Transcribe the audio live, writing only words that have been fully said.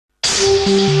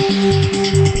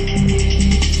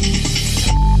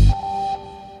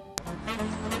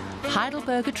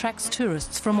Heidelberg attracts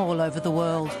tourists from all over the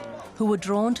world, who are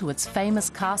drawn to its famous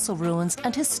castle ruins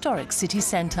and historic city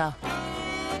centre.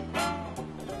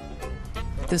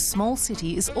 The small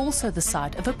city is also the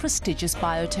site of a prestigious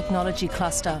biotechnology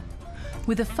cluster.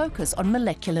 With a focus on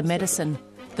molecular medicine,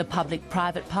 the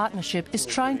public-private partnership is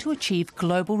trying to achieve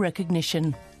global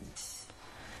recognition.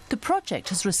 The project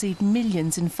has received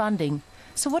millions in funding.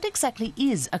 So what exactly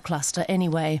is a cluster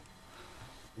anyway?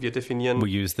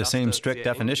 We use the same strict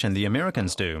definition the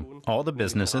Americans do. All the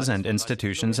businesses and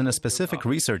institutions in a specific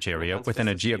research area within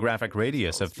a geographic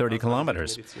radius of 30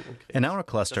 kilometers. In our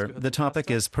cluster, the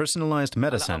topic is personalized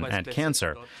medicine and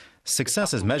cancer.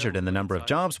 Success is measured in the number of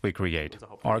jobs we create.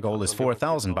 Our goal is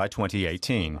 4,000 by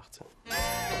 2018.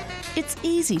 It's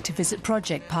easy to visit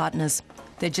project partners.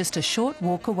 They're just a short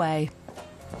walk away.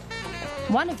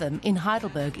 One of them in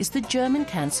Heidelberg is the German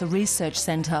Cancer Research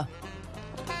Center.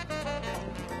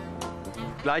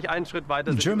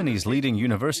 Germany's leading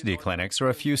university clinics are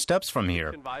a few steps from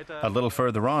here. A little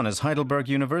further on is Heidelberg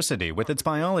University with its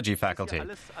biology faculty.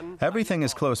 Everything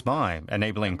is close by,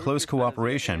 enabling close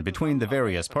cooperation between the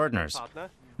various partners.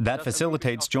 That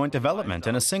facilitates joint development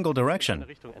in a single direction.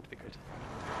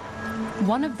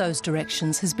 One of those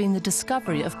directions has been the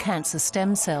discovery of cancer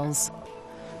stem cells.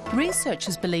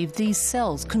 Researchers believe these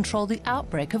cells control the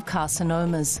outbreak of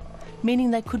carcinomas, meaning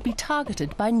they could be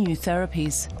targeted by new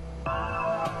therapies.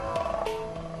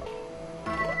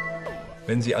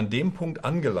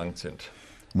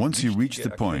 Once you reach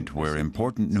the point where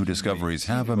important new discoveries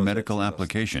have a medical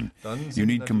application, you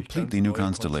need completely new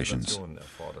constellations.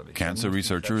 Cancer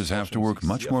researchers have to work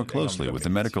much more closely with the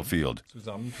medical field.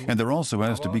 And there also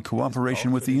has to be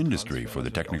cooperation with the industry for the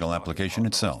technical application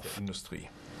itself.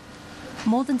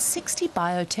 More than 60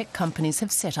 biotech companies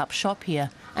have set up shop here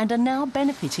and are now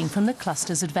benefiting from the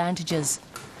cluster's advantages.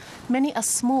 Many are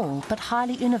small but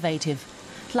highly innovative,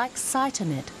 like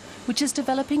CYTONET, which is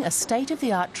developing a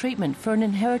state-of-the-art treatment for an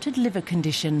inherited liver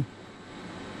condition.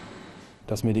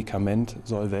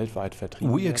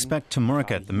 We expect to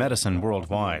market the medicine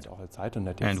worldwide.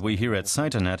 And we here at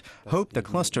CYTONET hope the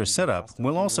cluster setup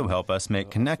will also help us make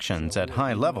connections at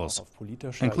high levels,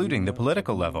 including the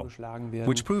political level,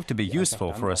 which proved to be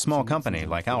useful for a small company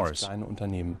like ours.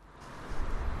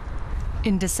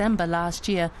 In December last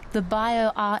year, the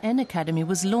BioRN-Academy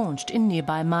was launched in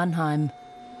nearby Mannheim.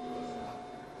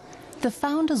 The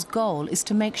founder's goal is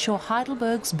to make sure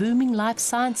Heidelberg's booming life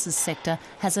sciences sector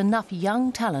has enough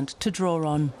young talent to draw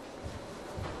on.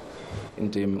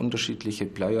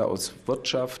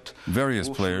 Various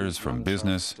players from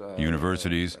business,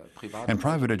 universities, and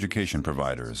private education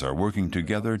providers are working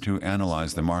together to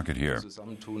analyze the market here.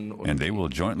 And they will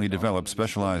jointly develop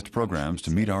specialized programs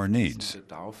to meet our needs.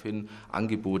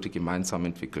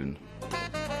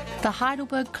 The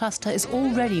Heidelberg cluster is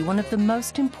already one of the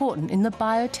most important in the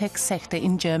biotech sector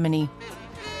in Germany.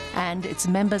 And its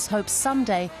members hope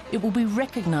someday it will be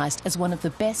recognized as one of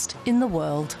the best in the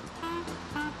world.